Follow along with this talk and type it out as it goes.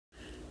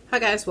Hi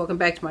guys, welcome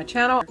back to my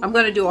channel. I'm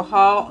going to do a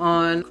haul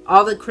on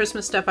all the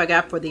Christmas stuff I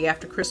got for the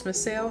after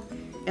Christmas sale.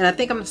 And I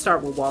think I'm going to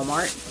start with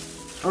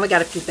Walmart. I only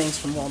got a few things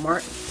from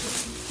Walmart.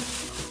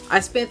 I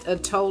spent a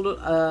total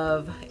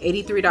of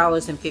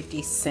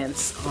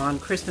 $83.50 on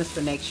Christmas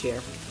for next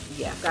year.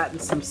 Yeah, I've gotten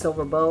some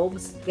silver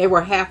bulbs. They were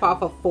half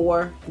off of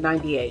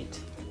 $4.98.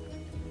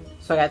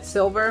 So I got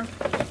silver.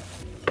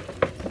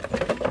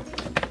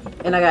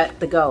 And I got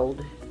the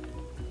gold.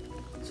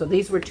 So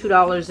these were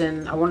 $2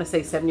 and I want to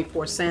say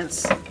 74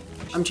 cents.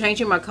 I'm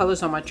changing my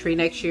colors on my tree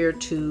next year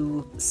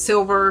to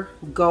silver,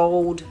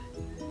 gold,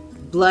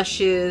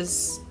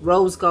 blushes,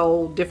 rose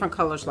gold, different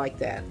colors like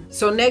that.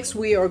 So next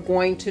we are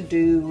going to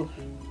do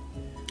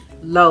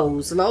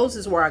Lowe's. Lowe's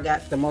is where I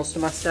got the most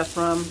of my stuff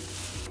from.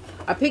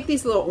 I picked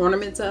these little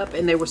ornaments up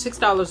and they were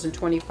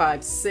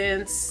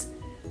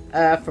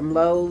 $6.25 from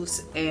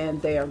Lowe's,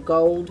 and they are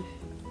gold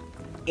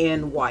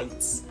and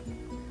whites.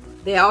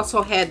 They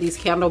also had these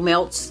candle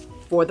melts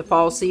for the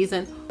fall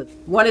season.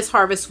 One is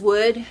harvest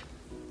wood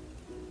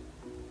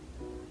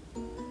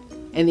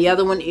and the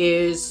other one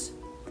is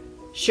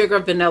sugar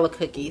vanilla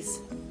cookies,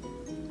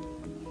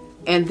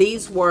 and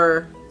these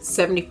were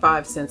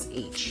 75 cents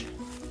each.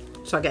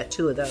 So I got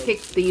two of those.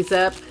 Picked these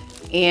up,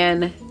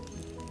 and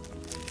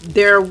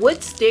they're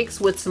wood sticks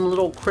with some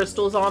little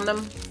crystals on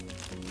them.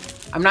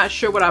 I'm not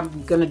sure what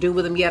I'm gonna do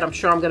with them yet. I'm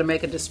sure I'm gonna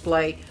make a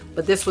display,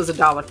 but this was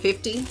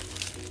 $1.50.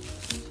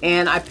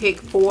 And I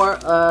picked 4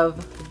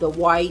 of the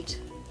white,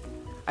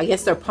 I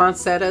guess they're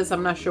poinsettias,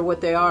 I'm not sure what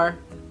they are,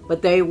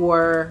 but they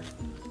were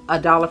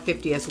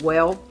 $1.50 as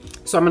well.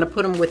 So I'm going to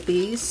put them with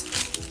these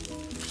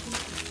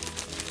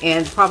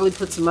and probably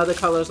put some other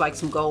colors like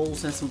some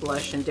golds and some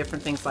blush and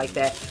different things like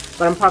that.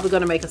 But I'm probably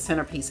going to make a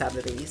centerpiece out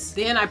of these.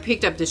 Then I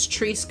picked up this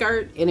tree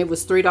skirt and it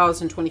was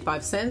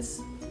 $3.25.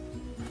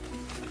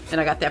 And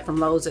I got that from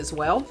Lowe's as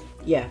well.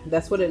 Yeah,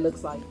 that's what it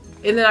looks like.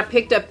 And then I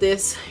picked up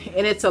this,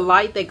 and it's a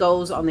light that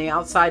goes on the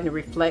outside and it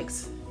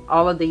reflects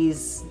all of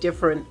these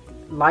different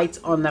lights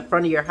on the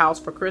front of your house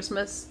for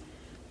Christmas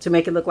to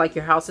make it look like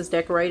your house is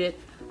decorated.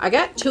 I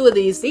got 2 of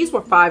these. These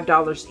were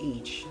 $5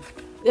 each.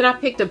 Then I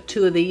picked up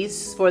 2 of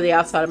these for the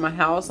outside of my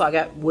house. I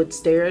got wood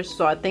stairs,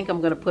 so I think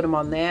I'm going to put them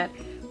on that.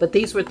 But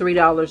these were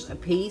 $3 a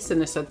piece,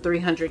 and it's a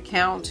 300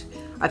 count.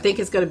 I think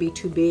it's going to be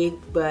too big,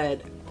 but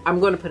I'm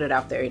going to put it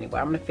out there anyway.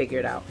 I'm going to figure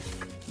it out.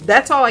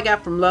 That's all I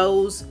got from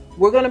Lowe's.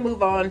 We're going to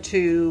move on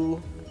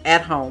to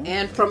At Home.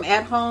 And from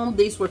At Home,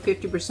 these were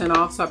 50%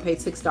 off, so I paid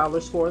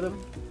 $6 for them.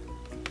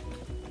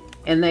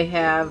 And they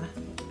have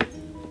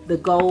the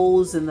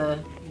golds and the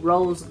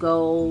rose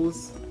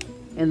golds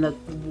and the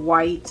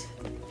white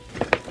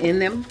in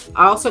them.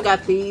 I also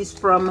got these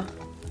from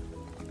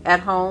At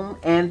Home,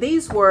 and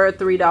these were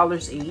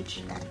 $3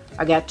 each.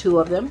 I got 2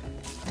 of them.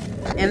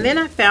 And then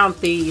I found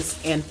these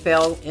and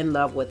fell in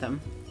love with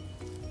them.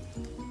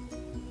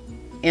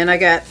 And I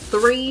got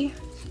 3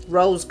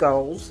 rose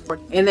golds,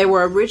 and they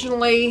were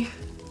originally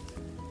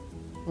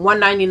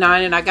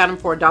 $1.99 and I got them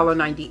for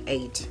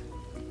 $1.98.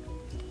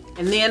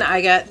 And then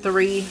I got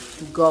 3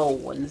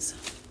 gold ones.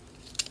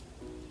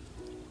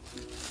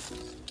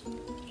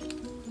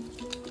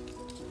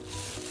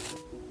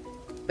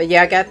 But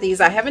yeah, I got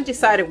these. I haven't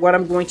decided what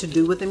I'm going to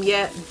do with them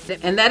yet.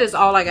 And that is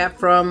all I got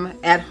from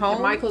At Home.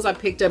 At Michael's, I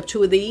picked up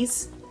 2 of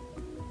these.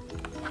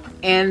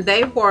 And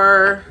they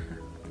were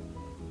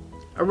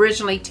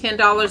originally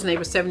 $10 and they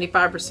were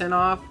 75%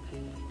 off.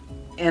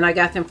 And I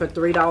got them for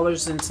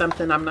 $3 and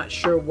something. I'm not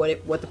sure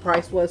what the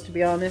price was, to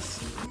be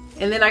honest.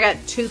 And then I got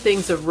 2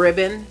 things of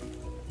ribbon.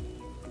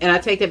 And I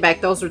take that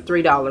back. Those were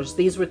 $3.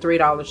 These were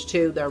 $3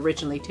 too. They're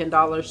originally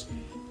 $10.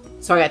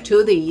 So I got 2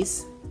 of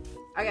these.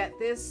 I got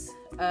this.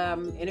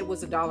 And it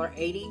was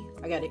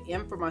 $1.80. I got an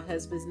M for my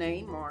husband's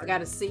name, Mark. I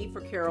got a C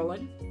for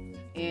Carolyn,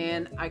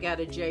 and I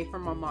got a J for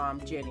my mom,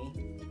 Jenny.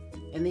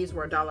 And these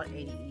were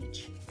 $1.80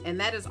 each. And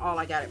that is all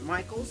I got at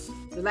Michael's.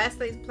 The last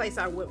place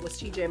I went was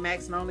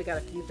TJMaxx, and I only got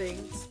a few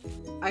things.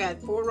 I got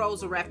 4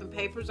 rolls of wrapping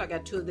papers. I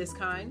got 2 of this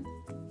kind,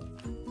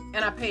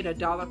 and I paid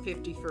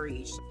 $1.50 for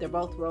each. They're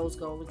both rose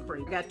gold and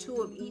cream. I got 2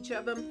 of each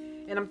of them,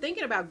 and I'm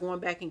thinking about going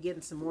back and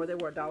getting some more. They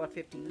were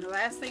 $1.50. And the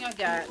last thing I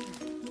got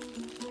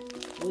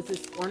was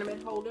this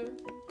ornament holder.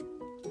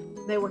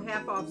 They were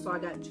half off, so I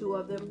got 2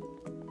 of them.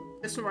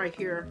 This one right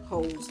here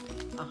holds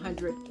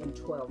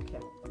 112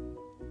 count.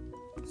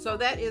 So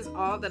that is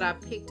all that I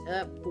picked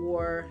up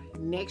for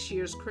next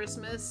year's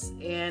Christmas,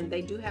 and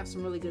they do have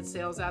some really good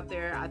sales out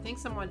there. I think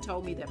someone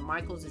told me that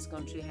Michael's is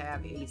going to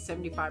have a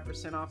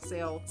 75% off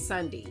sale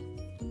Sunday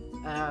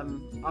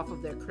off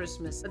of their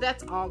Christmas. But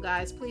that's all,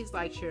 guys. Please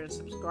like, share, and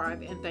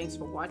subscribe, and thanks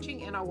for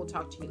watching, and I will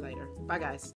talk to you later. Bye, guys.